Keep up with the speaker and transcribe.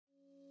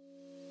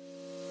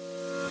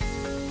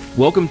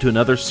Welcome to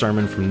another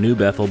sermon from New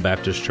Bethel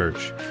Baptist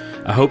Church.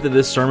 I hope that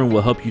this sermon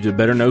will help you to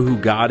better know who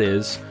God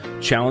is,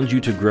 challenge you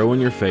to grow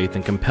in your faith,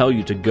 and compel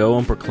you to go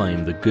and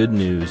proclaim the good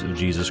news of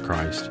Jesus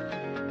Christ.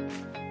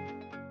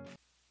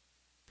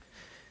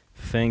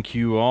 Thank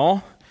you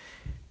all.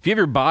 If you have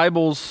your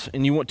Bibles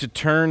and you want to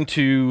turn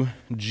to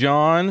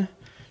John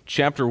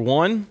chapter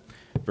 1,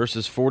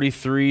 verses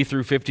 43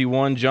 through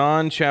 51,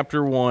 John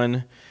chapter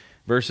 1,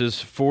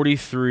 verses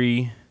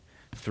 43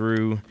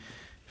 through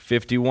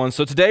 51.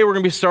 So today we're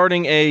going to be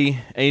starting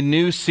a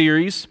new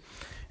series,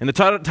 and the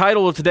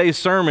title of today's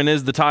sermon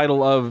is the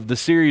title of the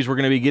series we're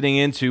going to be getting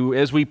into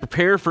as we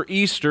prepare for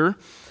Easter.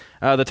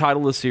 The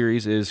title of the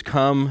series is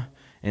Come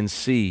and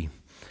See,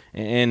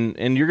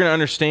 and you're going to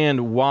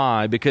understand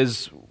why,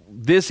 because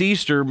this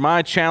Easter,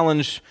 my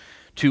challenge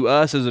to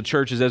us as a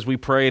church is, as we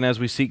pray and as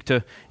we seek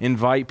to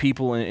invite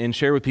people and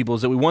share with people,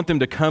 is that we want them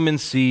to come and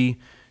see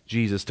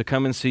Jesus, to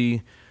come and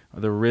see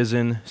the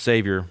risen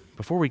Savior.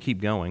 Before we keep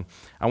going,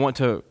 I want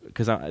to,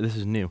 because this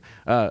is new,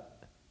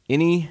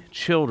 any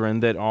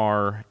children that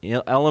are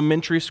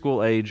elementary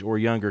school age or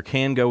younger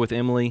can go with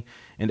Emily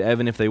and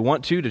Evan if they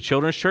want to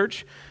Children's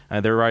Church.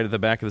 They're right at the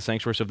back of the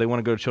sanctuary, so if they want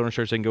to go to Children's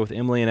Church, they can go with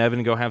Emily and Evan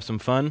and go have some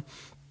fun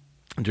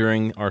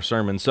during our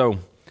sermon. So,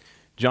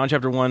 John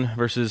chapter 1,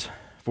 verses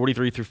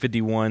 43 through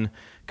 51,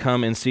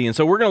 come and see. And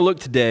so we're going to look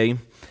today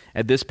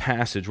at this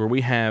passage where we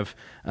have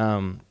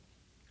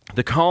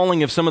the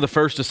calling of some of the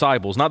first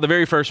disciples, not the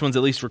very first ones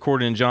at least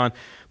recorded in John,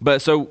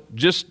 but so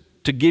just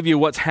to give you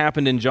what's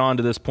happened in John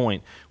to this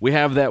point. We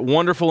have that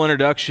wonderful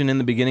introduction. In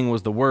the beginning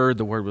was the Word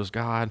was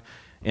God,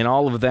 and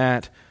all of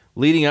that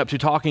leading up to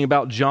talking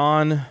about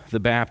John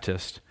the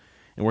Baptist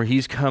and where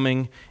he's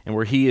coming and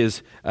where he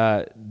is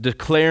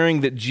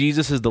declaring that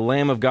Jesus is the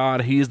Lamb of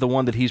God. He is the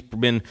one that he's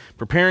been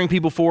preparing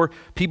people for.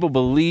 People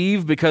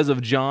believe because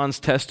of John's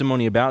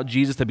testimony about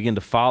Jesus. They begin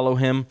to follow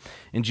him,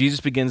 and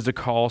Jesus begins to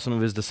call some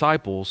of his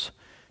disciples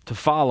to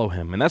follow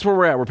him. And that's where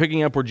we're at. We're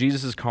picking up where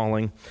Jesus is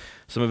calling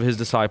some of his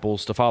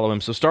disciples to follow him.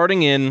 So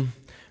starting in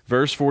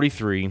verse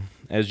 43,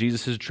 as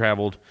Jesus has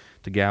traveled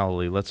to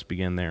Galilee, let's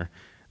begin there.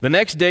 The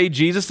next day,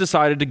 Jesus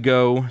decided to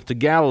go to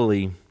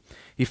Galilee.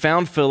 He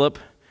found Philip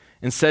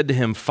and said to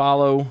him,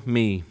 "Follow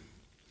me."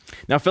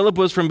 Now Philip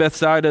was from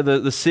Bethsaida,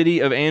 the city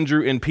of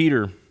Andrew and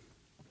Peter.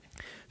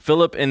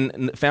 Philip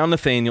found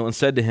Nathanael and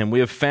said to him, "We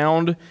have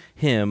found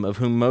him of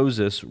whom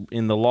Moses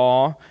in the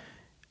law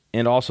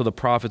and also the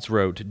prophets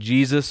wrote,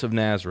 Jesus of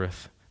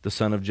Nazareth, the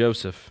son of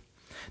Joseph."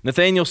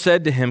 Nathanael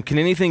said to him, "Can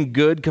anything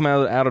good come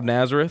out of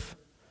Nazareth?"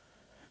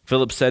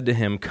 Philip said to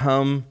him,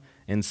 "Come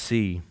and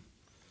see."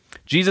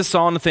 Jesus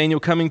saw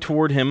Nathanael coming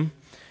toward him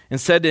and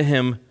said to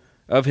him,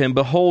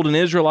 "Behold, an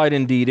Israelite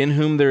indeed, in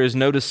whom there is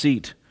no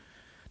deceit."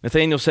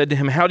 Nathanael said to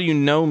him, "How do you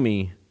know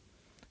me?"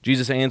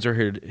 Jesus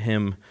answered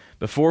him,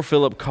 "Before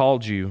Philip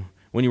called you,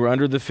 when you were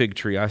under the fig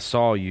tree, I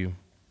saw you."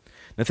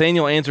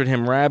 Nathanael answered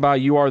him, "Rabbi,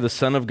 you are the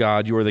Son of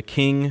God, you are the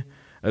King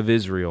of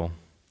Israel."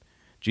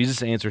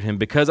 Jesus answered him,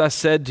 "Because I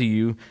said to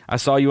you, I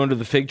saw you under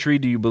the fig tree,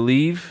 do you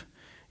believe?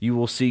 You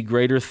will see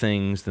greater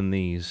things than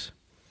these."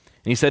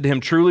 And he said to him,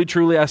 "Truly,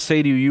 truly, I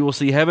say to you, you will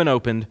see heaven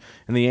opened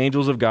and the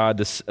angels of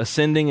God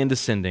ascending and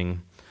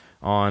descending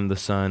on the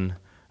Son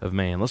of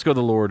Man." Let's go to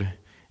the Lord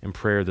in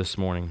prayer this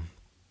morning.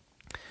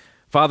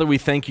 Father, we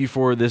thank you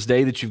for this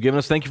day that you've given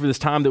us. Thank you for this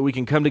time that we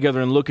can come together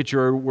and look at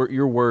your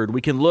word.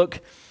 We can look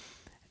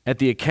at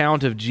the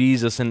account of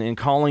Jesus and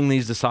calling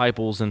these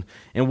disciples and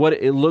what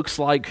it looks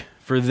like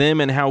for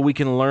them and how we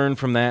can learn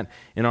from that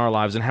in our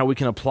lives and how we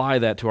can apply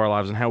that to our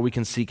lives and how we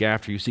can seek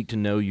after you, seek to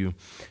know you,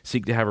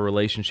 seek to have a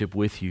relationship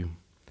with you,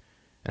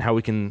 and how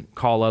we can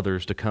call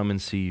others to come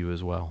and see you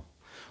as well.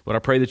 Lord, I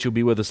pray that you'll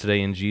be with us today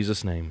in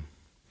Jesus' name.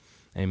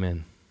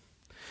 Amen.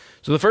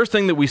 So the first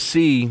thing that we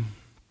see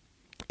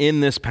in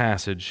this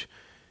passage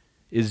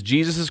is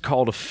Jesus'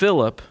 call to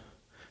Philip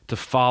to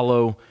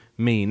follow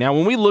me. Now,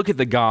 when we look at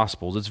the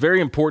Gospels, it's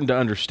very important to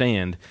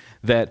understand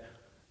that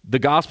the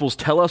Gospels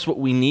tell us what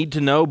we need to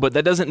know, but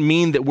that doesn't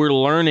mean that we're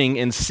learning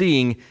and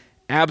seeing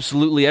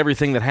absolutely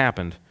everything that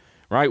happened,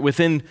 right?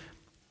 Within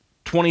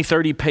 20,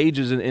 30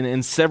 pages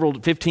and several,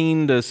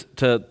 15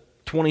 to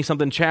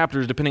 20-something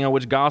chapters, depending on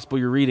which Gospel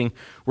you're reading,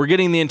 we're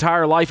getting the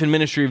entire life and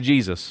ministry of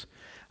Jesus.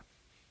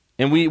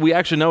 And we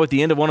actually know at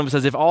the end of one of them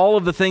says, if all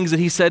of the things that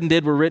he said and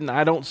did were written,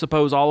 I don't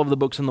suppose all of the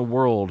books in the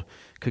world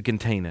could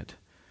contain it.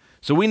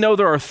 So we know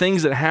there are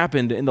things that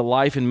happened in the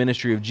life and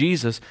ministry of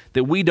Jesus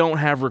that we don't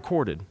have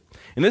recorded.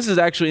 And this is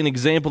actually an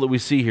example that we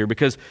see here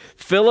because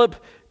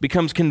Philip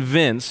becomes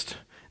convinced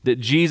that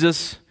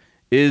Jesus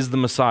is the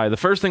Messiah. The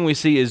first thing we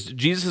see is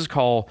Jesus'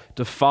 call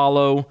to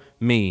follow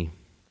me.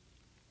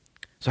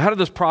 So how did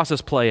this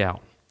process play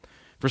out?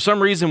 For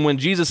some reason, when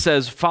Jesus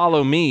says,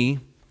 "Follow me,"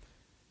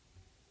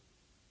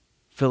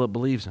 Philip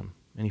believes him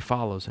and he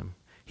follows him.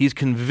 He's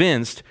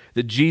convinced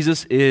that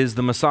Jesus is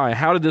the Messiah.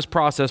 How did this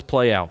process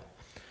play out?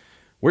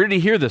 Where did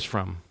he hear this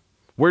from?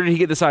 Where did he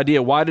get this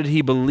idea? Why did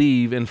he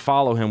believe and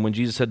follow him when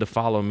Jesus said to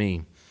follow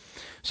me?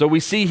 So we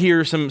see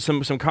here some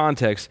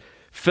context.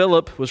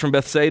 Philip was from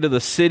Bethsaida, the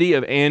city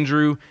of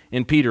Andrew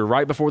and Peter.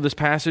 Right before this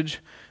passage,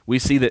 we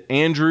see that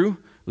Andrew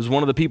was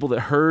one of the people that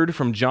heard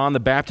from John the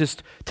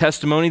Baptist's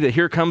testimony that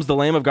here comes the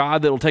Lamb of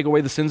God that will take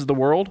away the sins of the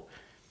world.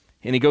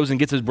 And he goes and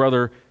gets his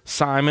brother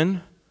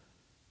Simon,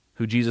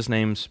 who Jesus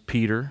names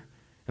Peter,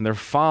 and they're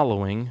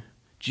following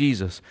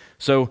Jesus.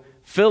 So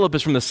Philip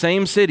is from the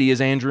same city as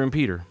Andrew and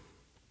Peter.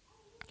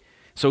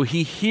 So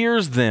he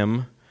hears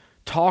them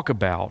talk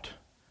about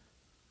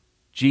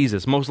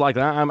Jesus. Most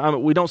likely,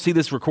 we don't see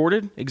this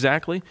recorded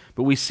exactly,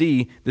 but we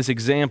see this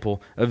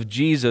example of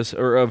Jesus,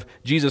 or of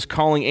Jesus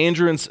calling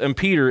Andrew and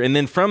Peter, and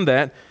then from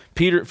that,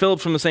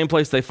 Philip's from the same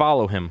place, they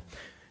follow him.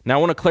 Now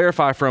I want to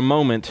clarify for a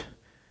moment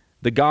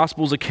the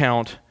Gospel's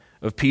account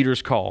of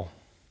Peter's call.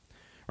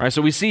 All right,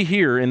 so we see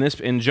here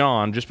in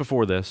John, just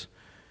before this,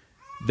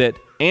 that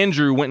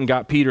Andrew went and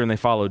got Peter and they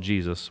followed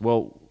Jesus.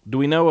 Well, do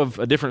we know of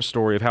a different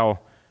story of how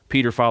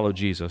Peter followed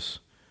Jesus?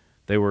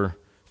 They were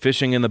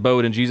fishing in the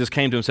boat, and Jesus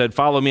came to him and said,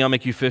 "Follow me, I'll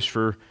make you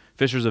fishers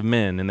of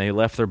men." And they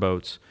left their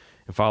boats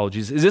and followed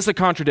Jesus. Is this a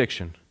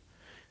contradiction?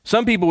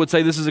 Some people would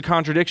say this is a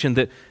contradiction,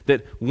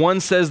 that one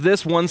says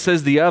this, one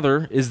says the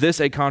other. Is this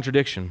a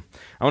contradiction?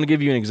 I want to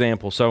give you an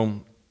example.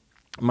 So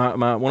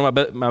one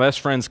of my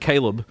best friends,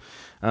 Caleb,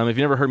 if you've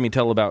never heard me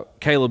tell about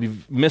Caleb,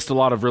 you've missed a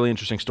lot of really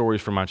interesting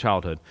stories from my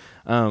childhood.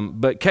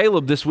 But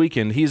Caleb, this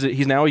weekend,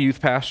 he's now a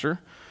youth pastor,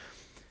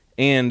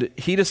 and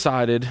he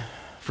decided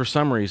for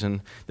some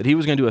reason that he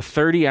was going to do a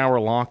 30-hour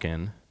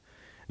lock-in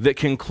that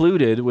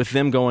concluded with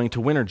them going to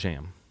Winter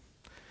Jam.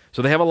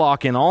 So they have a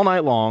lock-in all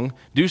night long,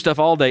 do stuff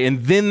all day,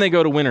 and then they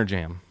go to Winter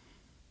Jam.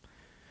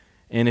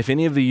 And if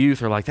any of the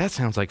youth are like, "That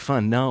sounds like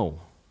fun,"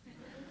 no.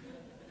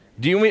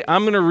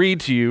 I'm going to read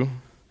to you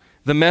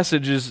the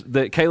messages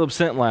that Caleb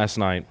sent last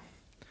night.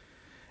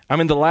 I'm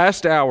in the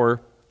last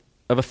hour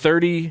of a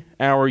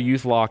 30-hour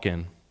youth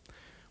lock-in.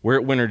 We're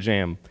at Winter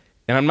Jam.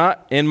 And I'm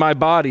not in my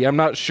body. I'm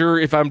not sure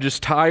if I'm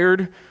just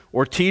tired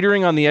or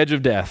teetering on the edge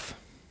of death.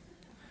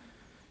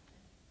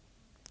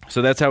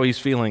 So that's how he's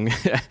feeling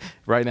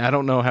right now. I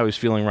don't know how he's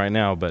feeling right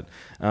now, but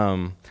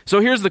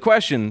so here's the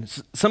question.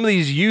 Some of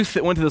these youth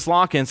that went to this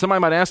lock-in, somebody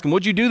might ask him,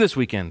 "What'd you do this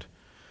weekend?"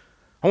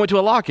 "I went to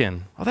a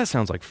lock-in." "Oh, that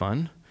sounds like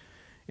fun."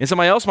 And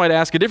somebody else might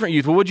ask a different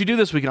youth, "Well, what'd you do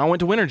this weekend?" "I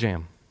went to Winter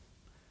Jam."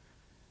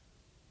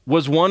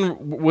 Was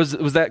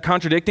that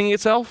contradicting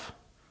itself?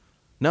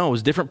 No, it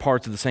was different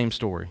parts of the same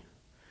story.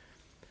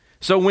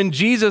 So when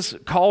Jesus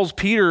calls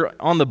Peter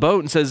on the boat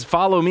and says,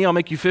 "Follow me, I'll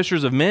make you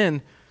fishers of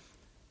men,"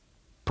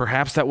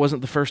 perhaps that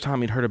wasn't the first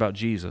time he'd heard about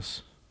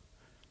Jesus.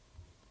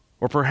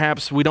 Or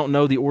perhaps we don't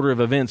know the order of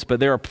events,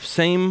 but they're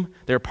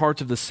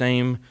parts of the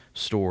same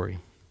story.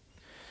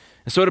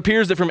 And so it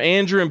appears that from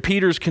Andrew and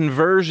Peter's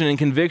conversion and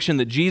conviction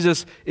that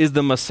Jesus is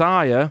the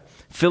Messiah,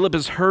 Philip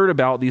has heard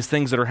about these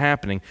things that are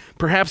happening.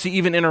 Perhaps he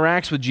even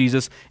interacts with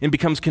Jesus and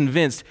becomes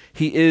convinced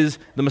he is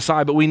the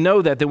Messiah. But we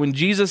know that when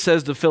Jesus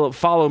says to Philip,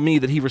 "Follow me,"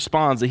 that he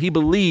responds, that he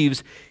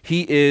believes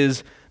he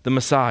is the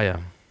Messiah.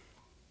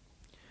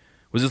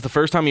 Was this the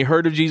first time he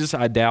heard of Jesus?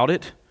 I doubt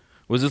it.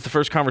 Was this the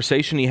first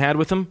conversation he had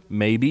with him?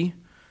 Maybe.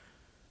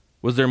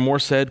 Was there more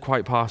said?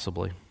 Quite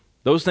possibly.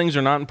 Those things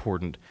are not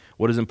important.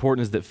 What is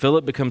important is that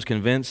Philip becomes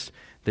convinced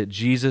that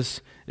Jesus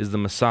is the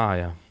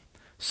Messiah,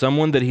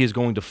 someone that he is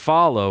going to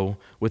follow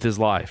with his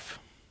life.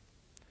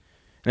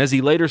 And as he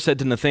later said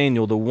to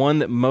Nathanael, the one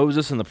that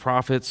Moses and the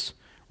prophets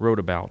wrote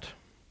about.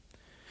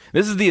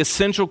 This is the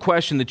essential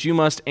question that you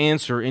must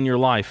answer in your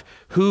life.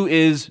 Who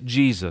is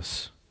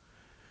Jesus?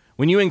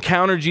 When you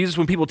encounter Jesus,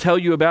 when people tell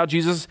you about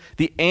Jesus,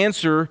 the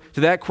answer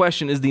to that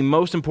question is the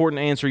most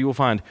important answer you will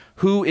find.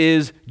 Who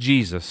is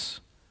Jesus?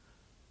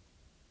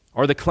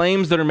 Are the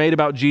claims that are made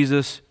about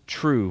Jesus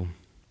true?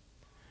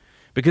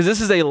 Because this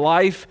is a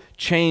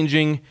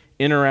life-changing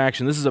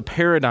interaction. This is a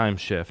paradigm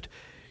shift.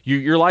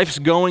 Your life's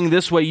going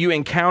this way. You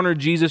encounter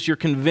Jesus. You're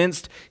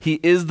convinced he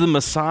is the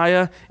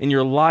Messiah, and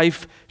your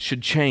life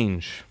should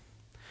change.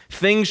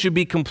 Things should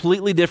be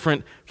completely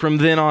different from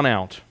then on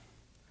out.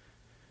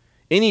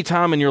 Any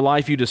time in your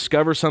life you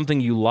discover something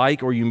you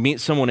like or you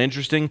meet someone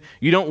interesting,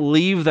 you don't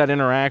leave that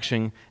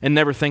interaction and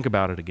never think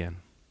about it again.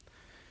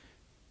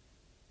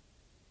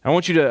 I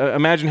want you to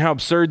imagine how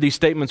absurd these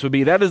statements would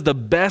be. That is the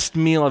best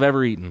meal I've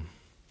ever eaten.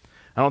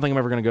 I don't think I'm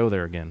ever going to go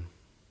there again.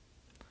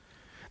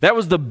 That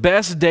was the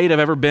best date I've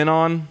ever been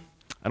on.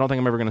 I don't think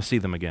I'm ever going to see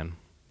them again.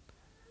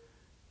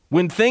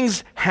 When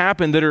things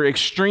happen that are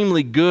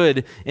extremely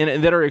good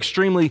and that are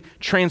extremely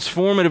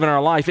transformative in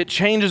our life, it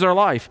changes our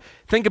life.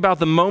 Think about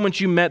the moment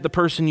you met the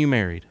person you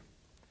married.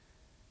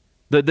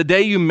 The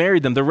day you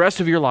married them, the rest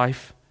of your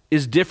life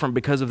is different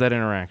because of that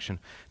interaction.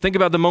 Think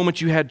about the moment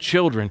you had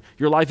children.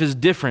 Your life is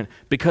different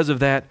because of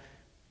that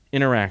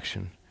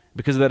interaction,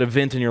 because of that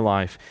event in your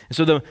life. And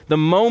so the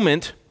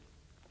moment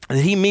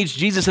that he meets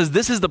Jesus says,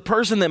 this is the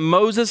person that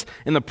Moses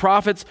and the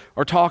prophets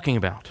are talking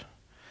about.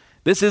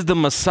 This is the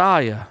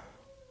Messiah.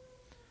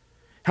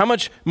 How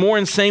much more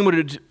insane would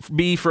it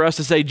be for us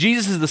to say,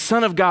 Jesus is the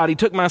Son of God. He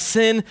took my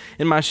sin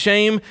and my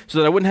shame so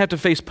that I wouldn't have to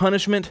face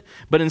punishment,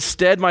 but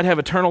instead might have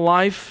eternal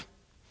life.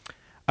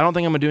 I don't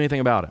think I'm going to do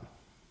anything about it.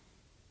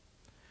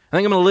 I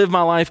think I'm going to live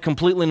my life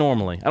completely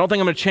normally. I don't think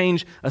I'm going to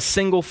change a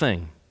single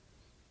thing.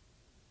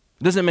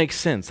 It doesn't make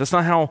sense. That's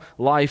not how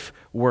life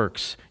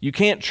works. You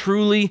can't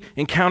truly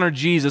encounter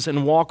Jesus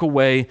and walk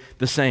away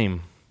the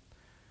same.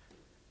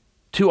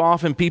 Too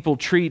often people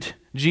treat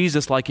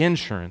Jesus like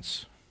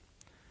insurance.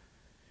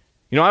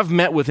 You know, I've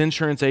met with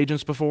insurance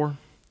agents before.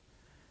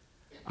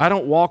 I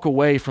don't walk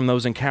away from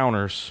those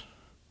encounters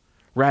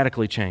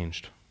radically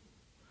changed.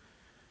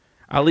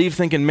 I leave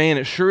thinking, man,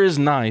 it sure is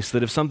nice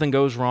that if something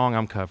goes wrong,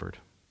 I'm covered.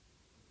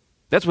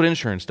 That's what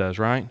insurance does,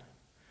 right?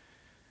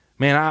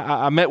 Man,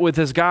 I met with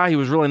this guy. He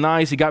was really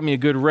nice. He got me a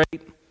good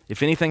rate.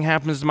 If anything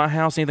happens to my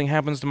house, anything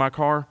happens to my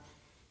car,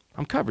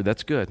 I'm covered.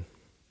 That's good.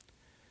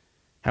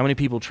 How many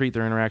people treat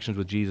their interactions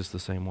with Jesus the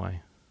same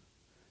way?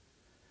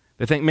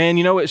 They think, man,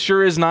 you know, it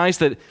sure is nice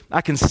that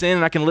I can sin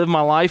and I can live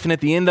my life, and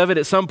at the end of it,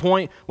 at some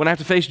point, when I have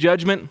to face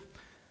judgment,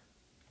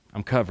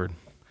 I'm covered.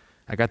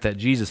 I got that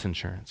Jesus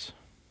insurance.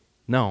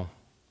 No,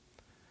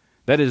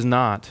 that is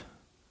not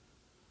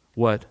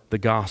what the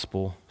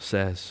gospel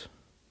says.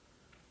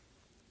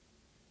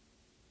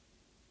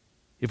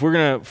 If we're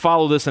going to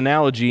follow this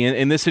analogy,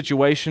 in this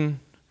situation,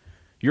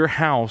 your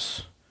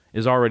house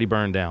is already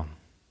burned down.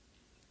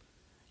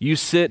 You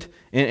sit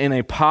in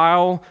a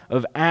pile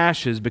of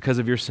ashes because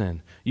of your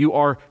sin. You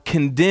are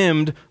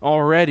condemned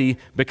already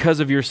because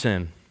of your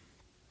sin.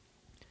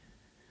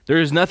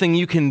 There is nothing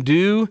you can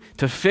do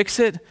to fix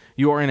it.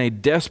 You are in a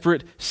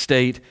desperate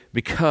state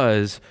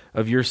because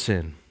of your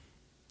sin.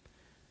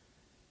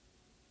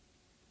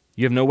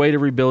 You have no way to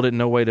rebuild it,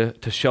 no way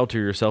to shelter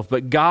yourself.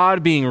 But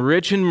God, being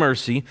rich in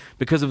mercy,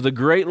 because of the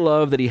great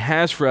love that He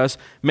has for us,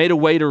 made a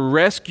way to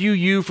rescue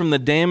you from the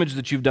damage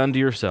that you've done to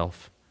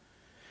yourself.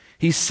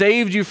 He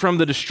saved you from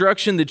the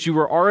destruction that you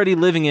were already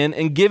living in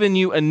and given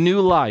you a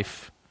new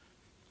life.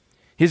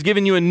 He's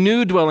given you a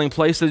new dwelling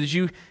place so that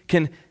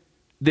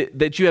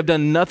you have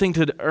done nothing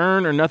to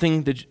earn or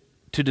nothing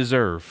to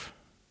deserve.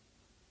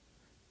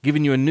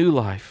 Given you a new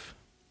life.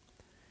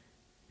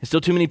 And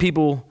still too many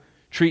people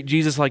treat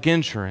Jesus like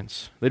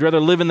insurance. They'd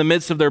rather live in the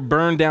midst of their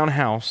burned down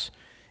house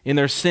in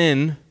their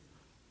sin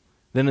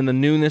than in the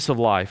newness of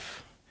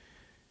life,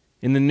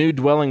 in the new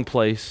dwelling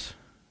place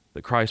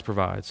that Christ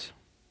provides.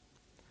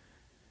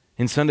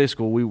 In Sunday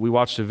school, we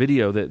watched a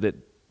video that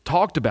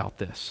talked about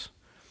this.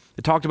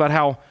 It talked about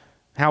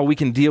how we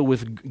can deal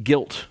with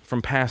guilt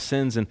from past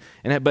sins,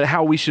 but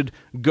how we should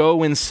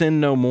go and sin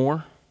no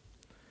more.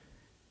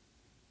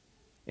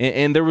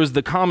 And there was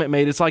the comment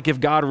made, it's like if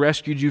God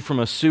rescued you from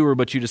a sewer,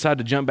 but you decided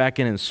to jump back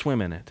in and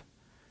swim in it.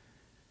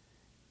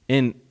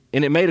 And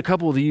it made a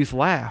couple of the youth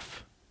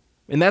laugh.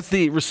 And that's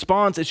the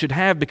response it should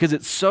have, because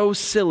it's so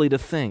silly to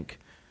think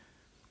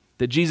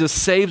that Jesus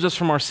saves us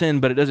from our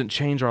sin, but it doesn't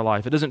change our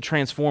life. It doesn't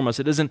transform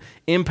us. It doesn't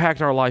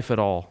impact our life at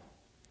all.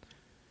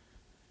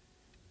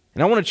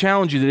 And I want to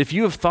challenge you that if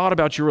you have thought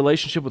about your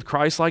relationship with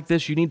Christ like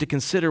this, you need to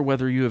consider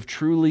whether you have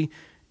truly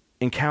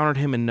encountered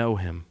Him and know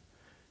Him.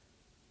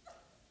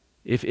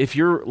 If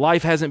your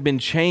life hasn't been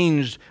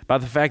changed by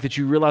the fact that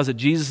you realize that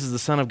Jesus is the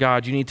Son of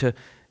God, you need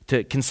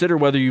to consider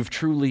whether you've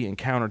truly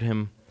encountered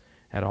Him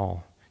at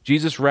all.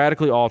 Jesus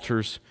radically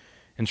alters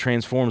and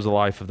transforms the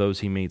life of those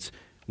He meets,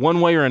 one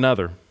way or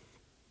another.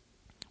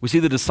 We see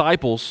the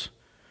disciples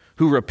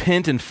who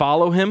repent and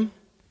follow Him. And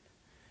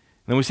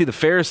then we see the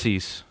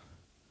Pharisees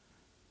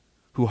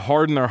who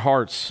harden their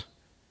hearts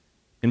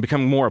and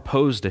become more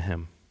opposed to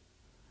Him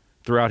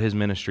throughout His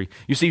ministry.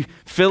 You see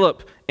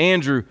Philip,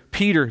 Andrew,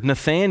 Peter,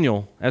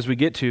 Nathanael, as we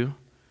get to,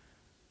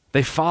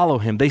 they follow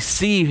Him. They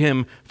see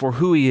Him for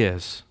who He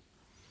is.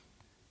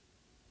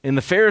 And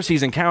the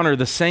Pharisees encounter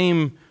the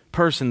same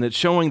person that's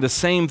showing the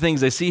same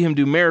things. They see Him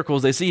do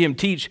miracles. They see Him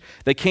teach.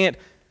 They can't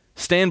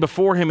stand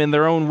before Him in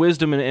their own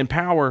wisdom and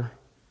power.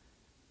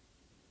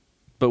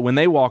 But when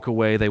they walk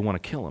away, they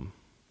want to kill Him.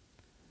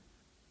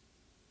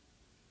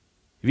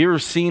 Have you ever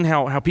seen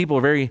how people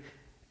are very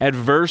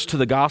adverse to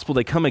the gospel?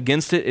 They come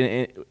against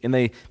it, and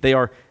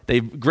they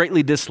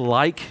greatly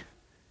dislike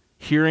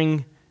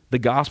hearing the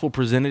gospel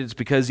presented. It's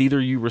because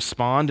either you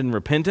respond in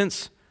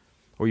repentance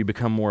or you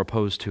become more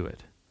opposed to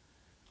it.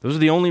 Those are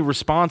the only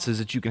responses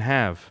that you can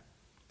have.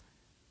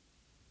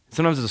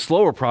 Sometimes it's a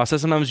slower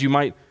process. Sometimes you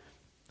might,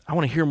 I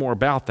want to hear more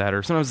about that.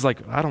 Or sometimes it's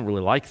like, I don't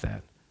really like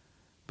that.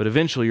 But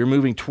eventually you're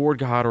moving toward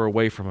God or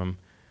away from Him.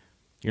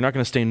 You're not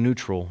going to stay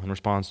neutral in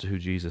response to who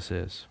Jesus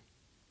is.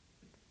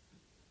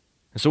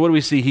 And so what do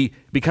we see? He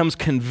becomes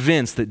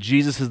convinced that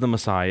Jesus is the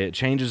Messiah. It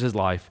changes his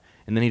life.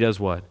 And then he does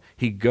what?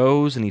 He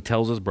goes and he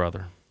tells his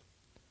brother.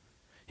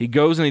 He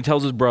goes and he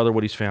tells his brother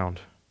what he's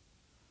found.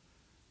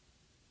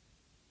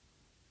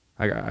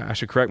 I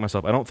should correct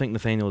myself. I don't think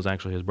Nathanael is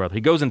actually his brother. He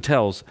goes and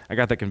tells, I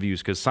got that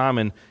confused because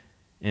Simon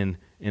and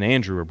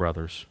Andrew are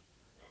brothers.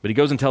 But he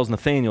goes and tells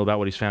Nathanael about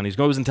what he's found. He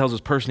goes and tells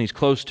this person he's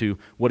close to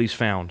what he's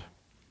found.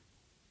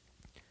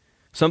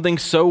 Something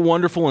so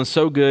wonderful and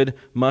so good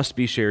must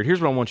be shared.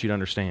 Here's what I want you to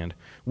understand.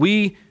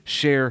 We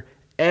share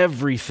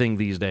everything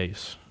these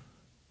days.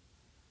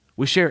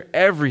 We share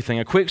everything.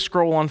 A quick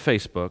scroll on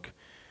Facebook,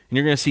 and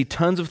you're going to see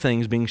tons of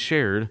things being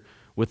shared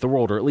with the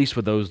world, or at least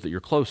with those that you're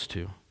close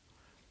to.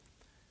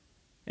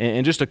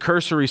 and just a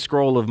cursory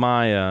scroll of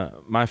my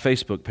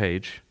Facebook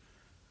page,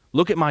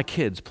 look at my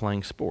kids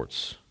playing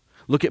sports.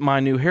 Look at my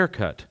new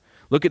haircut.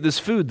 Look at this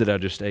food that I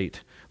just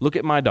ate. Look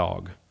at my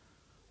dog.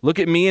 Look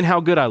at me and how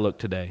good I look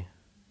today.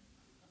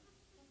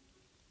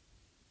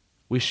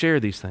 We share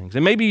these things.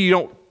 And maybe you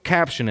don't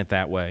caption it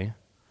that way,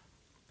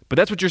 but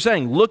that's what you're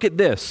saying. Look at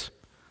this.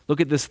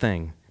 Look at this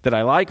thing that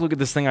I like. Look at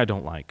this thing I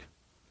don't like.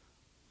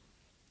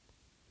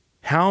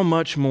 How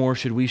much more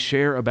should we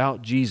share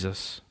about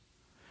Jesus?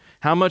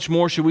 How much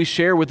more should we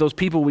share with those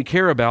people we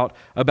care about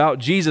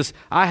Jesus?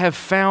 I have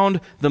found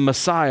the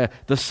Messiah,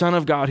 the Son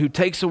of God, who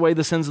takes away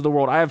the sins of the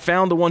world. I have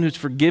found the one who's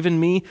forgiven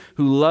me,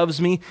 who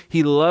loves me.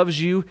 He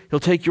loves you.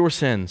 He'll take your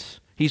sins.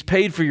 He's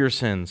paid for your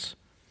sins.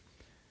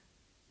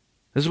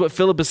 This is what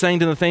Philip is saying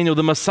to Nathanael.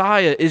 The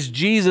Messiah is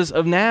Jesus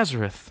of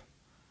Nazareth.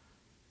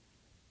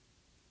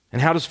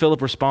 And how does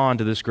Philip respond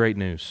to this great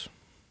news?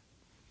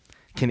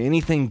 Can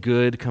anything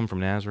good come from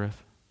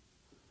Nazareth?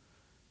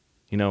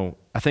 You know,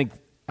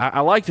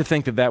 I like to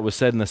think that was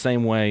said in the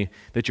same way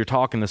that you're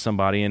talking to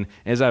somebody. And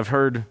as I've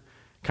heard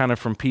kind of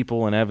from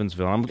people in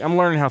Evansville, I'm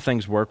learning how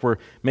things work, where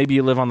maybe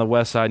you live on the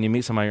west side and you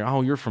meet somebody,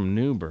 oh, you're from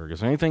Newburgh.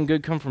 Is there anything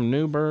good come from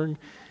Newburgh?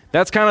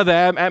 That's kind of the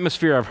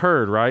atmosphere I've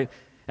heard, right?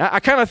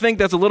 I kind of think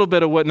that's a little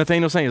bit of what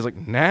Nathanael's saying. He's like,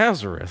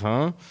 Nazareth,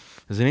 huh?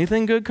 Does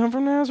anything good come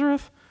from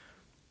Nazareth?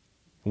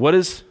 What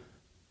does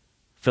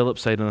Philip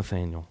say to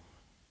Nathanael?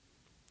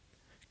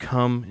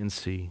 Come and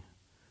see.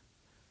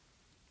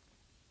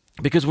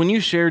 Because when you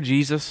share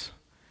Jesus,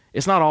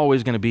 it's not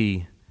always going to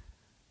be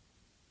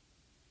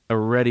a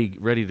ready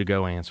to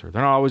go answer.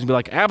 They're not always going to be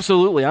like,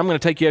 absolutely, I'm going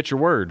to take you at your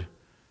word.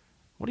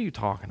 What are you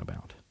talking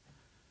about?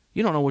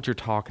 You don't know what you're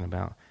talking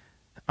about.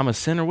 I'm a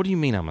sinner? What do you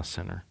mean I'm a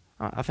sinner?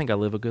 I think I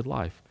live a good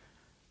life.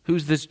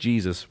 Who's this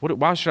Jesus?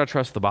 Why should I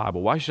trust the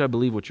Bible? Why should I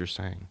believe what you're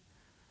saying?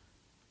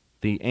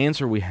 The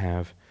answer we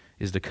have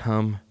is to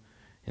come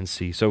and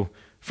see. So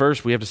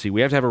first, we have to see.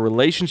 We have to have a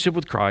relationship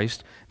with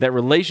Christ. That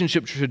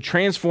relationship should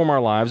transform our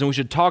lives, and we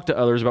should talk to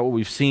others about what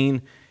we've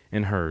seen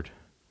and heard.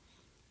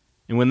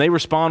 And when they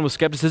respond with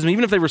skepticism,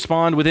 even if they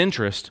respond with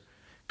interest,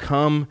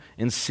 come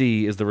and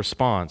see is the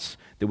response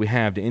that we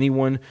have to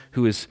anyone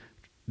who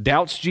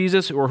doubts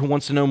Jesus or who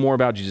wants to know more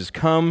about Jesus.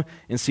 Come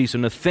and see. So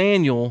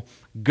Nathanael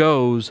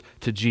goes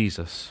to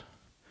Jesus.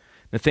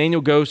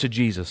 Nathanael goes to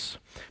Jesus.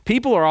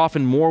 People are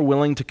often more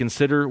willing to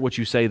consider what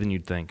you say than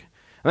you'd think.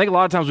 I think a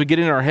lot of times we get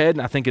in our head,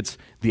 and I think it's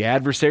the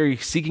adversary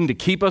seeking to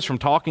keep us from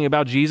talking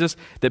about Jesus,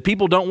 that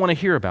people don't want to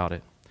hear about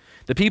it.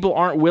 That people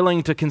aren't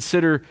willing to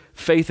consider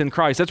faith in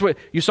Christ. That's what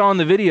you saw in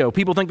the video.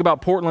 People think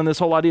about Portland, this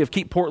whole idea of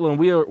keep Portland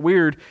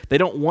weird. They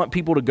don't want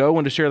people to go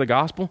and to share the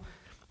gospel.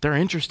 They're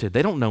interested.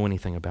 They don't know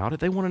anything about it.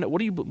 They want to know, what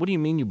do you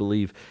mean you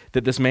believe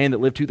that this man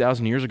that lived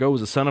 2,000 years ago was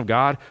the Son of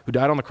God who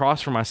died on the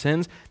cross for my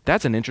sins?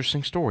 That's an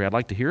interesting story. I'd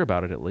like to hear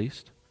about it at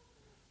least.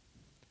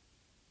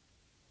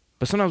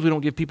 But sometimes we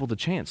don't give people the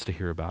chance to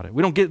hear about it.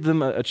 We don't give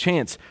them a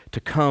chance to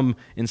come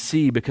and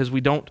see because we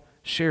don't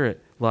share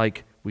it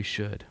like we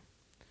should.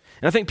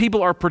 And I think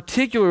people are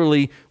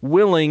particularly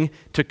willing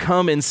to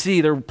come and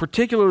see. They're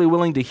particularly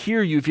willing to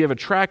hear you if you have a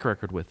track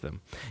record with them.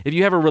 If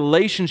you have a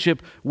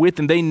relationship with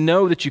them, they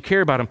know that you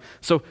care about them.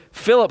 So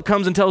Philip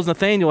comes and tells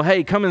Nathanael,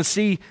 hey, come and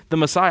see the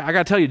Messiah. I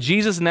got to tell you,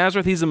 Jesus of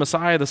Nazareth, he's the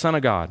Messiah, the Son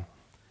of God.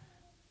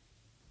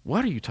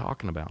 What are you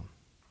talking about?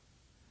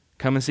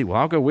 Come and see.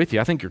 Well, I'll go with you.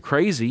 I think you're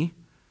crazy.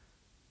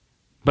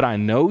 But I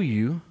know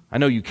you. I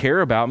know you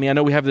care about me. I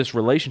know we have this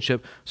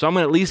relationship. So I'm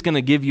at least going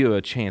to give you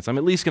a chance. I'm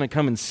at least going to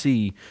come and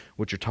see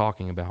what you're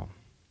talking about.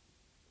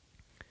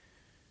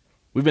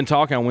 We've been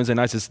talking on Wednesday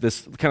nights,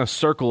 this kind of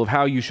circle of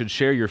how you should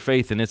share your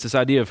faith. And it's this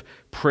idea of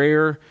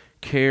prayer,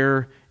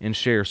 care, and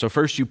share. So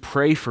first you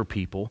pray for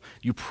people.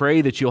 You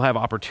pray that you'll have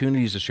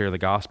opportunities to share the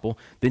gospel.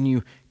 Then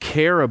you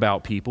care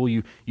about people.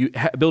 You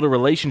build a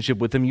relationship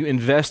with them. You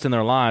invest in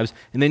their lives.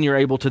 And then you're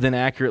able to then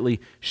accurately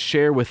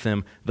share with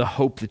them the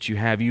hope that you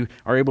have. You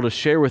are able to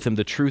share with them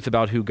the truth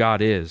about who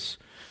God is.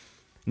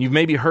 And you've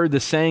maybe heard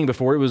this saying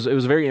before. It was a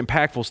very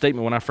impactful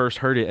statement when I first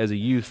heard it as a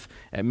youth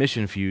at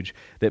Mission Fuge,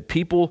 that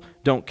people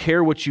don't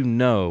care what you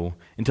know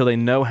until they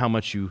know how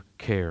much you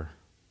care.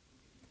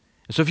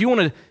 So if you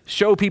want to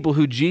show people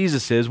who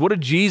Jesus is, what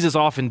did Jesus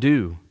often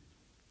do?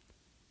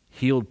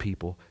 Healed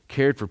people,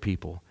 cared for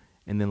people,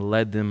 and then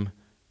led them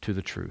to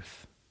the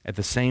truth at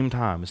the same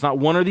time. It's not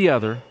one or the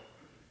other,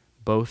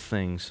 both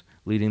things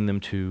leading them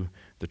to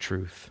the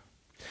truth.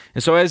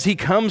 And so as he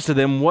comes to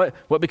them,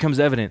 what becomes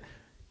evident?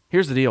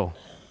 Here's the deal.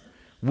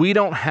 We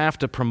don't have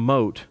to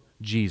promote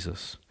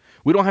Jesus.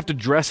 We don't have to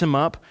dress him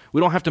up.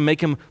 We don't have to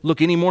make him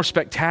look any more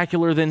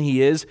spectacular than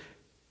he is.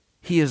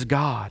 He is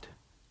God.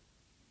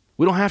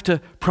 We don't have to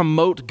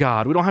promote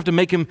God. We don't have to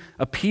make him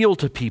appeal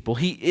to people.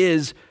 He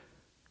is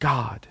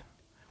God.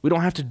 We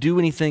don't have to do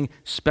anything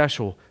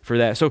special for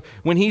that. So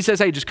when he says,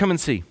 hey, just come and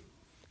see.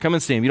 Come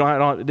and see him.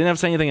 Didn't have to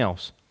say anything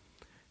else.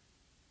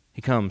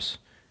 He comes.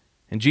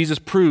 And Jesus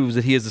proves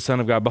that he is the Son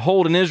of God.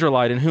 Behold, an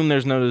Israelite in whom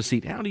there's no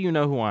deceit. How do you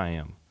know who I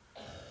am?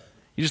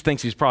 He just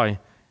thinks he's probably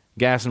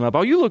gassing him up.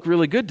 Oh, you look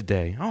really good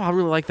today. Oh, I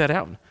really like that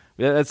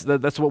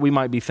That's what we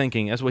might be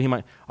thinking. That's what he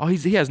might,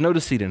 he has no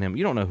deceit in him.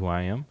 You don't know who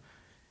I am.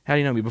 How do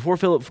you know me? Before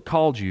Philip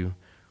called you,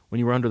 when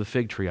you were under the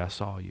fig tree, I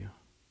saw you.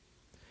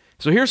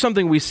 So here's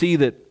something we see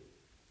that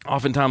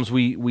oftentimes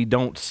we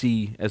don't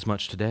see as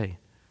much today.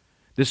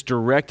 This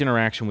direct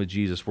interaction with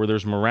Jesus where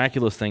there's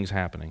miraculous things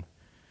happening.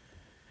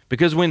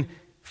 Because when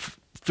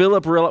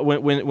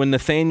when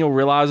Nathanael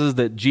realizes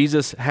that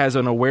Jesus has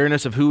an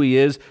awareness of who he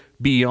is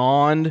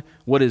beyond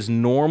what is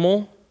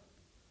normal,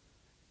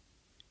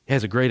 it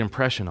has a great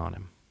impression on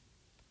him.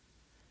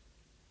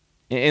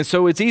 And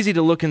so it's easy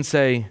to look and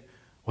say,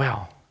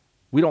 well,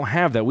 we don't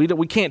have that.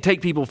 We can't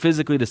take people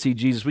physically to see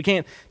Jesus. We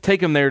can't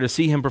take them there to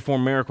see him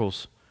perform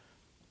miracles.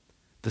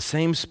 The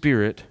same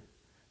Spirit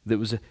that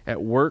was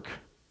at work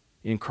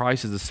in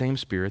Christ is the same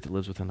Spirit that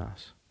lives within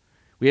us.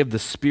 We have the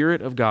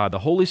Spirit of God, the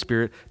Holy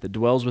Spirit that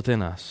dwells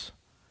within us.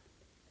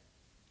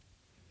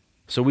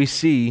 So we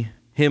see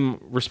him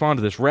respond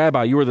to this.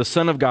 Rabbi, you are the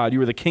Son of God.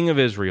 You are the King of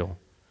Israel.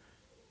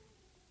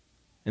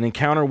 An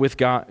encounter with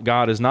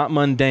God is not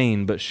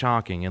mundane, but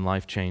shocking and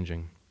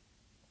life-changing.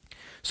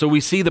 So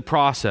we see the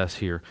process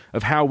here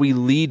of how we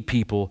lead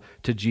people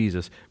to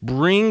Jesus.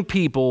 Bring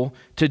people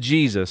to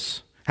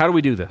Jesus. How do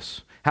we do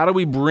this? How do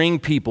we bring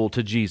people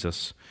to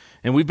Jesus?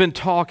 And we've been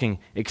talking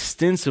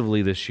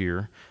extensively this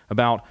year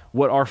about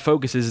what our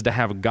focus is to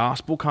have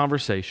gospel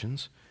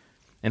conversations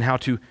and how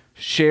to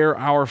share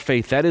our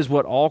faith. That is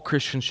what all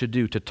Christians should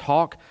do, to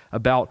talk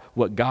about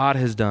what God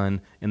has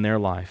done in their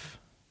life.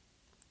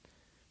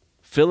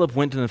 Philip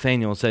went to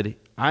Nathanael and said,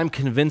 I'm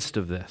convinced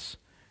of this.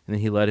 And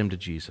then he led him to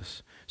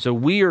Jesus. So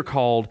we are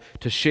called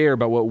to share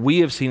about what we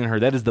have seen and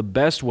heard. That is the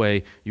best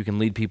way you can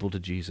lead people to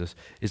Jesus,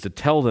 is to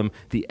tell them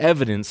the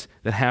evidence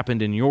that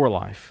happened in your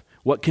life.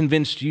 What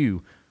convinced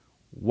you?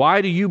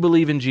 Why do you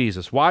believe in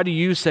Jesus? Why do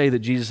you say that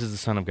Jesus is the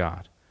Son of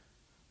God?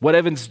 What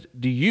evidence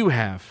do you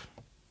have?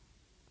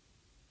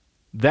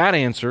 That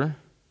answer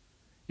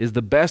is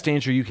the best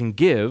answer you can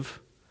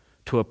give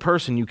to a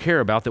person you care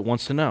about that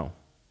wants to know.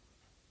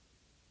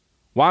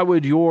 Why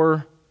would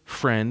your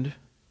friend,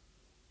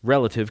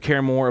 relative,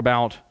 care more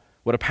about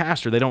what a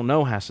pastor they don't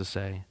know has to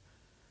say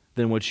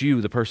than what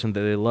you, the person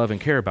that they love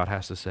and care about,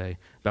 has to say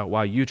about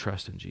why you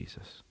trust in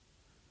Jesus?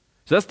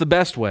 So that's the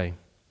best way.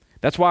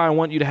 That's why I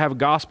want you to have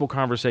gospel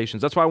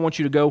conversations. That's why I want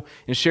you to go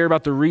and share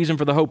about the reason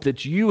for the hope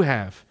that you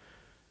have,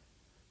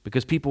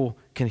 because people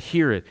can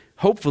hear it.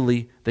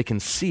 Hopefully, they can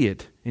see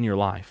it in your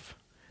life.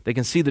 They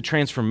can see the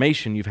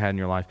transformation you've had in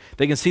your life.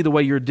 They can see the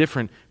way you're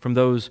different from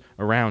those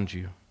around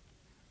you.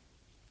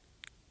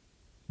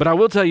 But I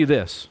will tell you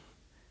this.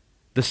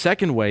 The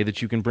second way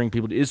that you can bring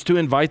people is to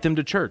invite them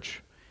to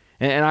church.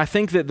 And I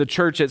think that the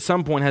church at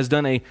some point has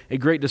done a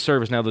great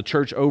disservice. Now, the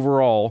church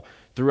overall,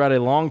 throughout a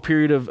long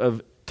period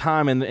of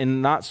time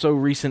and not so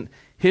recent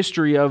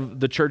history of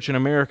the church in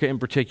America in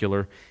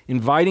particular,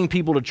 inviting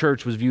people to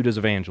church was viewed as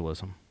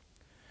evangelism.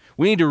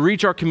 We need to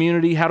reach our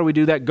community. How do we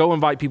do that? Go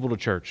invite people to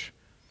church.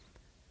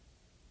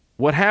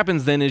 What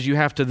happens then is you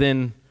have to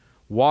then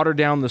water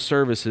down the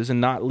services and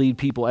not lead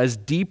people as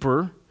deep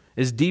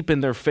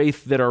in their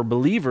faith that are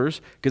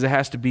believers, because it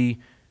has to be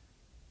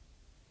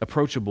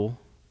approachable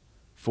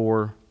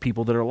for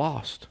people that are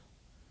lost.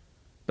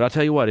 But I'll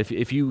tell you what,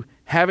 if you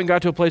haven't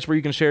got to a place where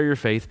you can share your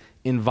faith,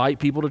 invite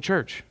people to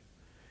church.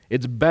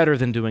 It's better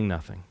than doing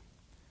nothing.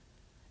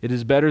 It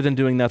is better than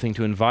doing nothing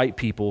to invite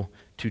people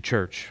to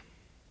church.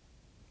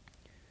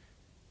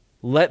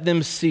 Let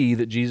them see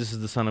that Jesus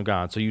is the Son of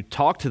God. So you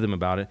talk to them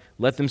about it,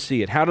 let them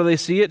see it. How do they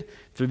see it?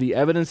 Through the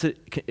evidence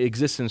that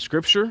exists in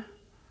Scripture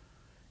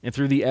and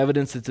through the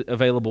evidence that's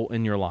available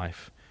in your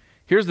life.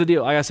 Here's the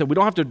deal. Like I said, we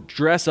don't have to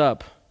dress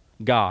up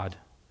God.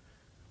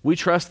 We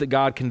trust that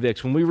God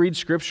convicts. When we read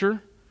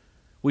Scripture,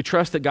 we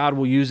trust that God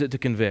will use it to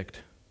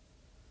convict.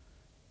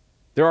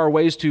 There are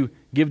ways to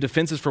give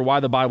defenses for why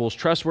the Bible is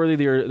trustworthy.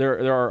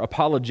 There are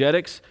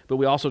apologetics, but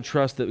we also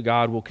trust that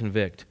God will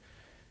convict.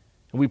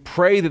 And we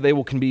pray that they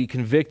will be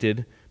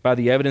convicted by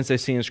the evidence they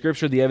see in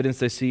Scripture, the evidence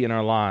they see in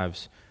our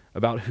lives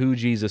about who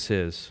Jesus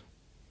is.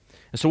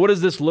 And so what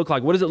does this look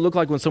like? What does it look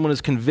like when someone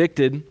is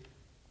convicted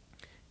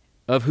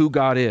of who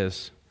God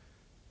is?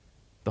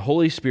 The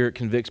Holy Spirit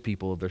convicts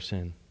people of their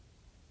sin.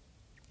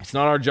 It's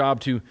not our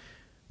job to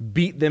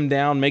beat them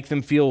down, make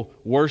them feel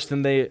worse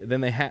than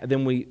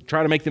we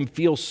try to make them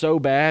feel so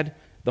bad.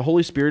 The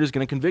Holy Spirit is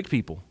going to convict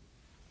people.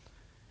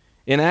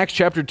 In Acts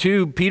chapter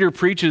 2, Peter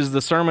preaches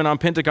the sermon on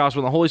Pentecost.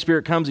 When the Holy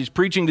Spirit comes, he's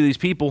preaching to these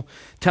people,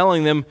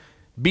 telling them,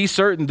 be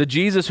certain that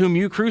Jesus whom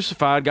you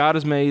crucified, God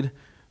has made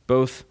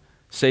both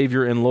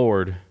Savior and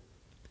Lord.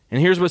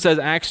 And here's what it says,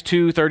 Acts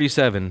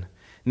 2:37.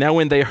 Now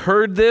when they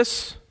heard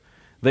this,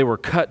 they were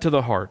cut to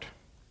the heart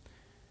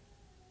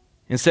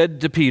and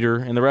said to Peter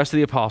and the rest of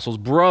the apostles,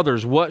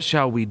 brothers, what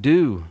shall we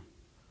do?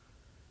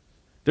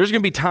 There's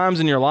going to be times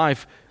in your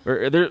life,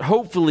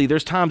 hopefully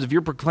there's times if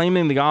you're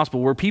proclaiming the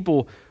gospel where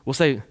people will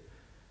say,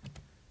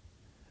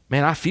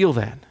 man, I feel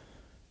that.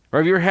 Or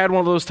have you ever had one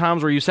of those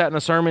times where you sat in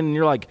a sermon and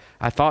you're like,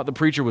 I thought the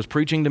preacher was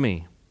preaching to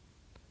me?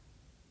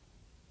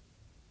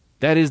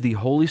 That is the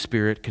Holy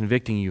Spirit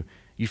convicting you.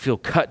 You feel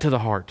cut to the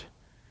heart.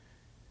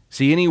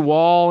 See, any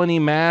wall, any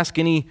mask,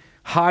 any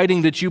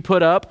hiding that you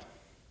put up,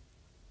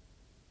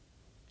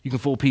 you can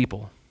fool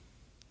people.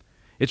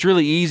 It's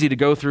really easy to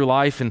go through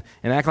life and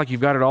act like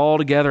you've got it all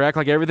together, act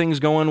like everything's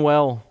going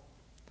well.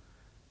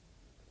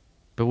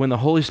 But when the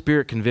Holy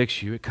Spirit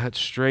convicts you, it cuts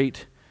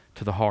straight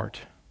to the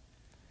heart.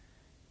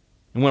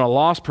 And when a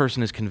lost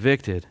person is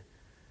convicted,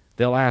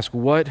 they'll ask,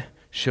 what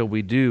shall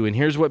we do? And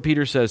here's what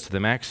Peter says to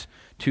them, Acts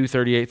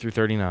 2:38 through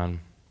 39.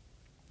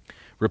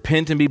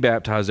 Repent and be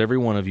baptized, every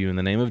one of you, in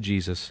the name of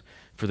Jesus,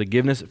 for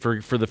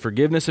the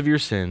forgiveness of your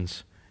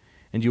sins,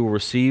 and you will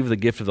receive the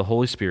gift of the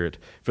Holy Spirit.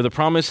 For the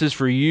promise is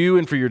for you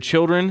and for your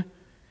children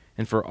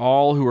and for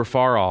all who are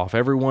far off,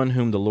 everyone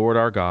whom the Lord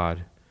our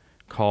God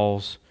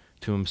calls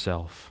to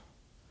himself.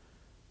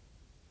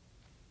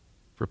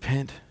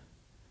 Repent,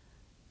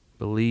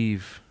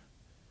 believe,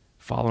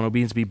 follow in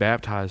obedience, be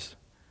baptized,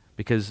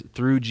 because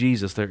through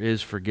Jesus there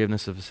is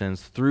forgiveness of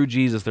sins. Through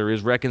Jesus there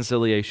is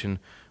reconciliation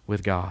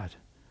with God.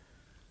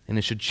 And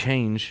it should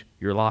change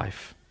your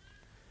life.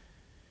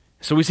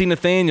 So we see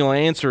Nathanael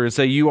answer and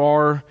say, you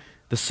are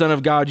the Son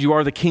of God, you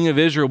are the King of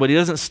Israel, but he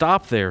doesn't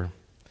stop there.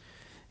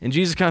 And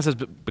Jesus kind of says,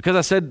 because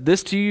I said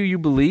this to you, you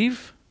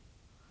believe?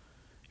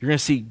 You're going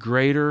to see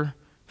greater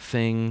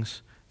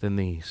things than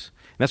these.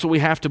 And that's what we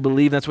have to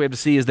believe, that's what we have to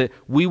see, is that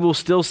we will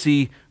still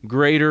see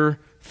greater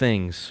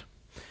things.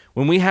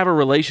 When we have a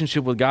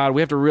relationship with God,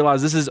 we have to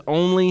realize this is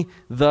only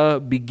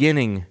the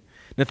beginning.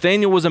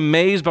 Nathanael was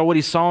amazed by what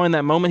he saw in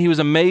that moment. He was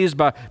amazed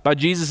by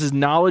Jesus'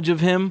 knowledge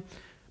of him,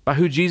 by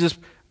who Jesus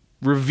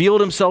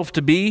revealed himself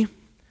to be.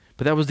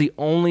 But that was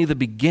only the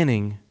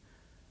beginning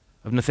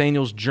of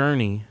Nathanael's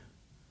journey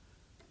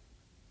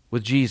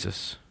with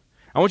Jesus.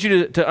 I want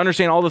you to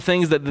understand all the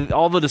things that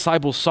all the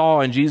disciples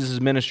saw in Jesus'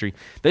 ministry.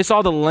 They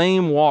saw the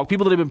lame walk,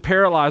 people that had been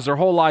paralyzed their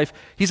whole life.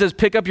 He says,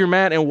 pick up your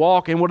mat and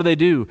walk. And what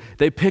do?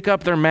 They pick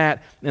up their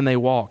mat and they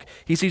walk.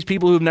 He sees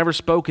people who have never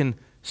spoken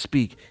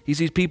speak. He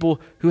sees people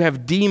who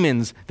have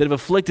demons that have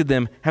afflicted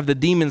them, have the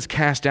demons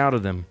cast out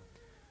of them.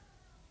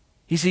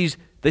 They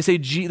see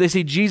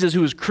Jesus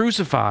who was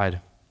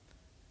crucified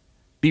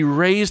be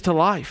raised to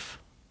life.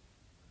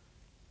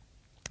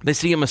 They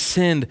see him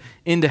ascend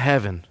into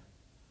heaven.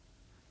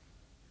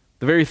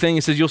 The very thing,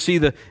 it says, you'll see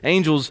the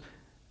angels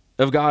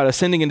of God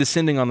ascending and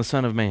descending on the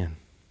Son of Man.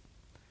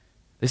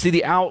 They see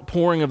the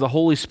outpouring of the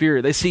Holy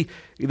Spirit. They see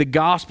the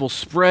gospel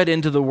spread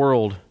into the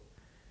world.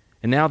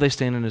 And now they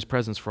stand in his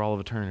presence for all of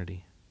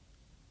eternity.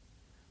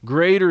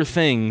 Greater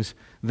things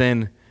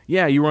than,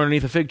 you were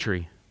underneath a fig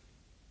tree.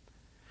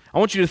 I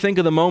want you to think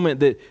of the moment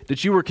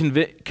that you were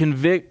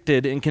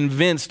convicted and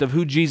convinced of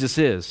who Jesus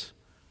is.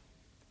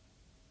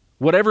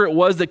 Whatever it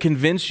was that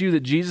convinced you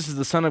that Jesus is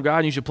the Son of God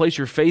and you should place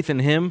your faith in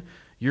him,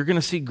 you're going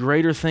to see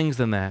greater things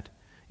than that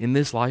in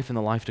this life and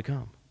the life to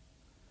come.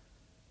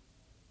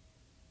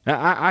 Now,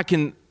 I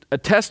can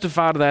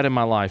testify to that in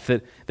my life,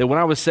 that when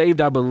I was saved,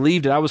 I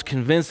believed it. I was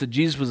convinced that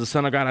Jesus was the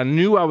Son of God. I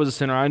knew I was a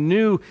sinner. I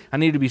knew I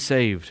needed to be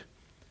saved.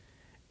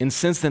 And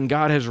since then,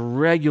 God has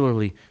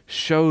regularly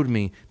showed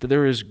me that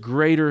there is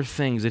greater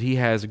things that he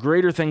has,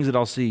 greater things that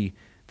I'll see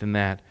than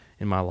that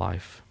in my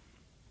life.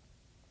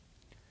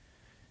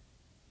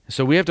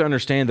 So we have to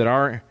understand that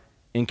our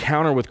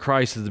encounter with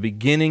Christ is the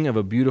beginning of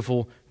a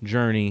beautiful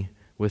journey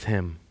with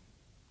him.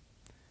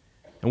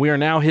 And we are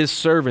now his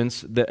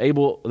servants that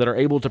are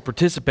able to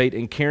participate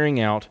in carrying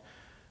out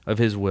of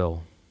his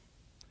will.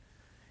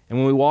 And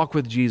when we walk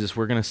with Jesus,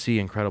 we're going to see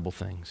incredible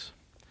things.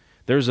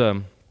 There's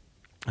a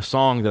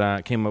song that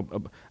I came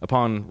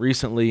upon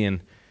recently,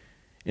 and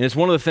it's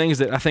one of the things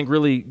that I think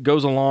really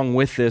goes along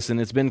with this, and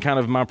it's been kind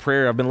of my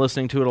prayer. I've been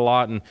listening to it a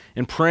lot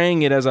and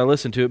praying it as I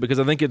listen to it because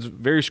I think it's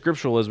very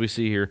scriptural as we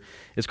see here.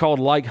 It's called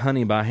Like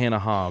Honey by Hannah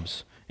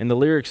Hobbs. And the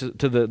lyrics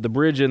to the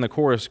bridge and the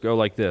chorus go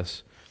like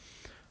this.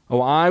 Oh,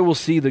 I will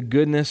see the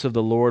goodness of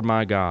the Lord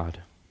my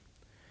God,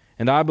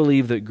 and I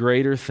believe that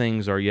greater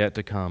things are yet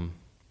to come.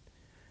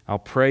 I'll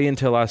pray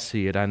until I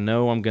see it. I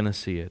know I'm going to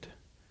see it.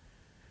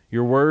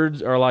 Your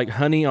words are like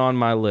honey on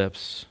my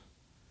lips,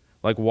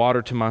 like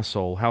water to my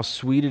soul. How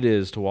sweet it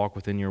is to walk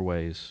within your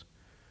ways.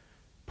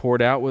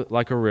 Poured out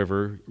like a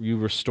river, you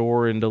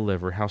restore and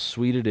deliver. How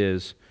sweet it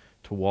is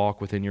to walk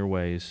within your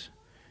ways.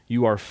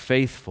 You are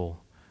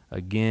faithful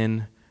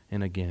again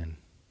and again.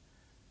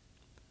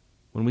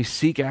 When we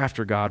seek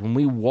after God, when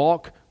we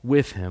walk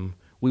with him,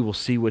 we will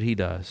see what he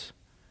does.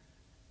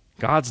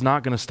 God's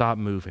not going to stop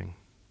moving.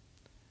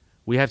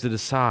 We have to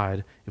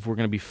decide if we're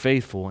going to be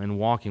faithful in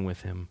walking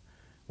with him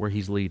where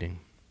he's leading.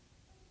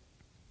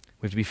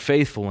 We have to be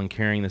faithful in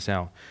carrying this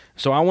out.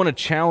 So I want to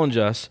challenge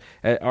us.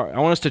 I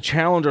want us to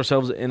challenge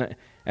ourselves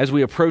as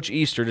we approach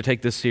Easter to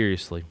take this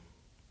seriously.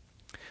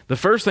 The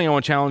first thing I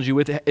want to challenge you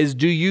with is,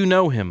 do you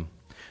know him?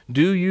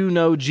 Do you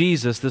know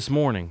Jesus this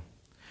morning?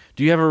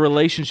 Do you have a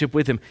relationship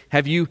with him?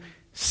 Have you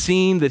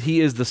seen that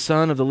he is the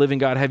Son of the living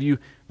God? Have you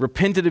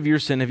repented of your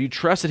sin? Have you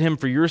trusted him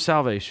for your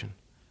salvation?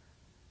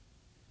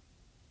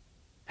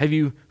 Have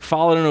you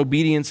followed in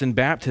obedience in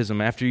baptism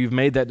after you've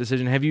made that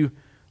decision?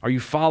 Are you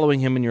following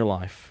him in your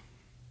life?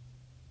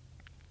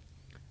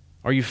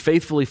 Are you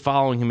faithfully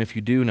following him if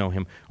you do know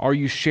him? Are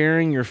you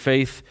sharing your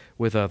faith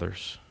with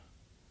others?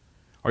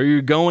 Are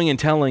you going and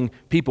telling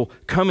people,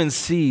 come and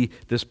see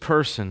this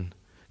person,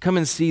 come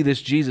and see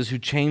this Jesus who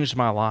changed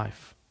my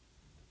life?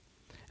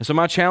 And so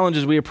my challenge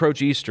as we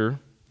approach Easter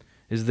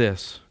is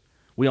this.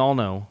 We all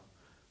know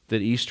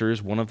that Easter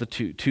is one of the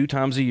two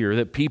times a year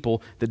that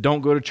people that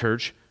don't go to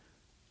church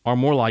are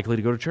more likely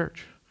to go to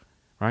church,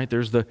 right?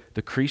 There's the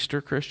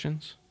Creaster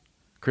Christians,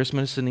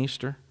 Christmas and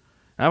Easter.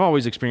 I've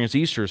always experienced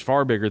Easter is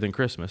far bigger than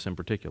Christmas in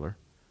particular.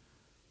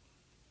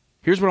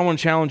 Here's what I want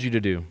to challenge you to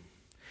do.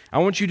 I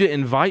want you to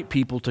invite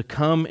people to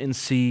come and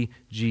see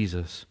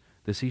Jesus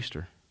this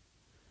Easter.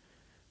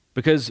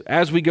 Because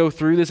as we go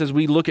through this, as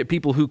we look at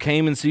people who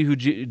came and see who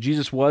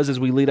Jesus was as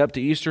we lead up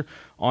to Easter,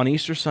 on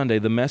Easter Sunday,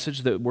 the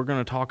message that we're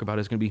going to talk about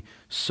is going to be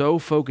so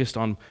focused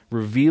on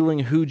revealing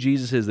who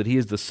Jesus is, that he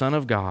is the Son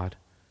of God,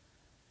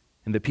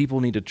 and that people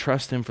need to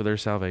trust him for their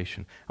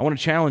salvation. I want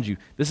to challenge you.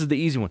 This is the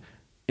easy one.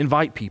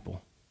 Invite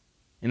people.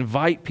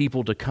 Invite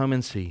people to come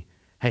and see.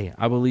 Hey,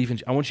 I believe in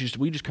you.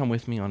 Will you just come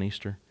with me on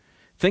Easter?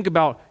 Think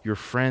about your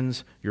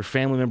friends, your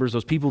family members,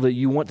 those people that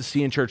you want to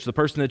see in church, the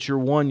person that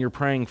you're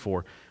praying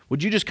for.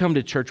 Would you just come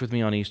to church with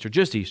me on Easter?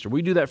 Just Easter. Will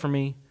you do that for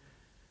me?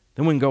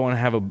 Then we can go and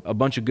have a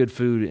bunch of good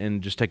food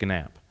and just take a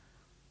nap.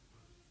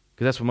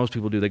 Because that's what most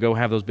people do. They go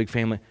have those big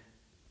family.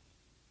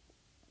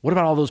 What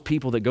about all those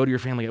people that go to your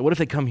family? What if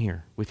they come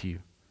here with you?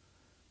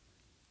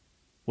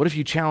 What if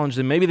you challenge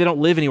them? Maybe they don't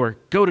live anywhere.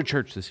 Go to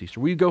church this Easter.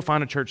 Will you go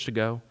find a church to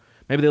go?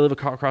 Maybe they live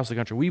across the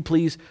country. Will you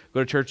please go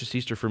to church this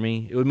Easter for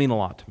me? It would mean a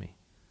lot to me.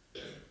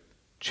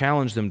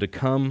 Challenge them to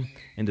come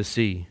and to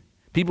see.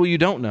 People you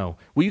don't know,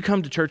 will you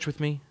come to church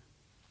with me?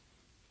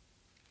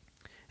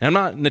 And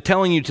I'm not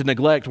telling you to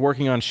neglect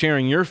working on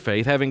sharing your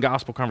faith, having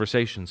gospel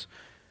conversations,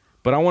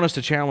 but I want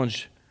to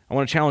challenge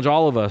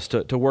all of us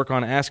to work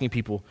on asking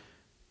people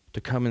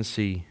to come and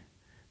see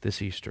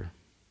this Easter.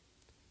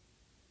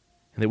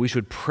 And that we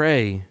should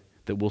pray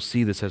that we'll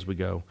see this as we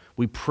go.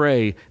 We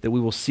pray that we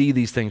will see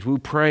these things. We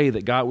pray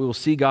that we will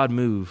see God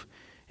move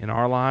in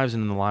our lives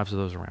and in the lives of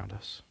those around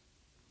us,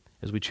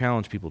 as we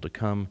challenge people to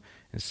come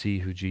and see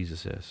who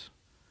Jesus is.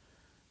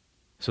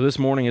 So this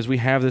morning, as we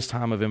have this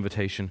time of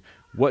invitation,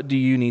 what do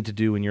you need to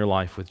do in your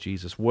life with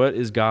Jesus? What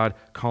is God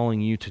calling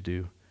you to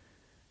do?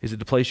 Is it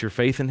to place your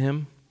faith in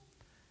him?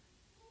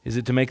 Is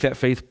it to make that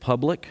faith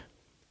public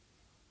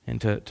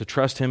and to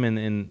trust him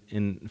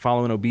in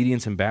following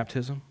obedience and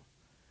baptism?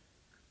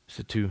 Is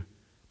it to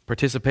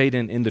participate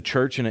in the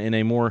church in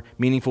a more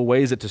meaningful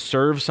way? Is it to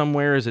serve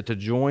somewhere? Is it to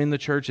join the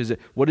church?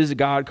 What is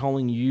God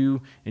calling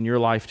you in your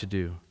life to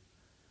do?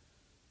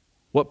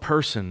 What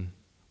person,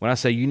 when I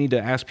say you need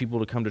to ask people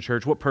to come to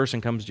church, what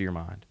person comes to your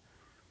mind?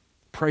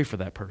 Pray for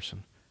that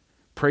person.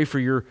 Pray for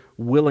your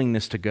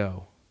willingness to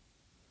go.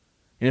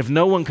 And if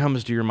no one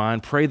comes to your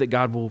mind, pray that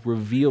God will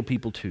reveal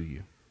people to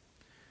you,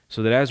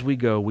 so that as we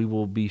go, we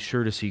will be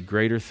sure to see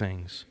greater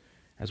things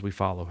as we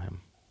follow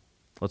him.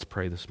 Let's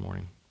pray this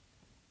morning.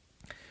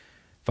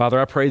 Father,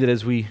 I pray that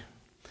as we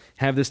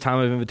have this time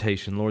of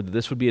invitation, Lord, that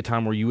this would be a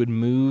time where you would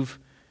move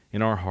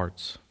in our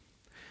hearts.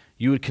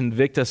 You would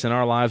convict us in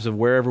our lives of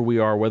wherever we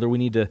are, whether we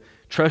need to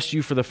trust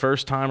you for the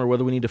first time or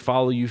whether we need to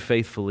follow you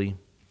faithfully,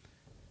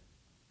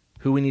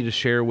 who we need to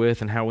share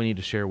with and how we need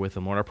to share with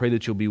them. Lord, I pray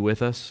that you'll be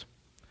with us,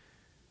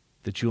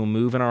 that you'll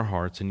move in our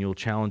hearts and you'll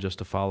challenge us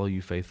to follow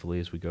you faithfully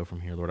as we go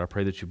from here. Lord, I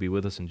pray that you'll be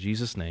with us in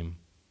Jesus' name.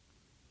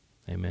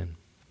 Amen.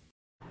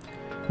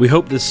 We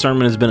hope this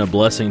sermon has been a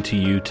blessing to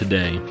you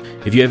today.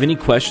 If you have any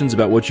questions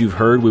about what you've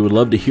heard, we would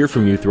love to hear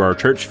from you through our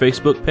church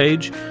Facebook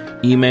page,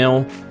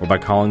 email, or by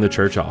calling the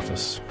church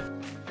office.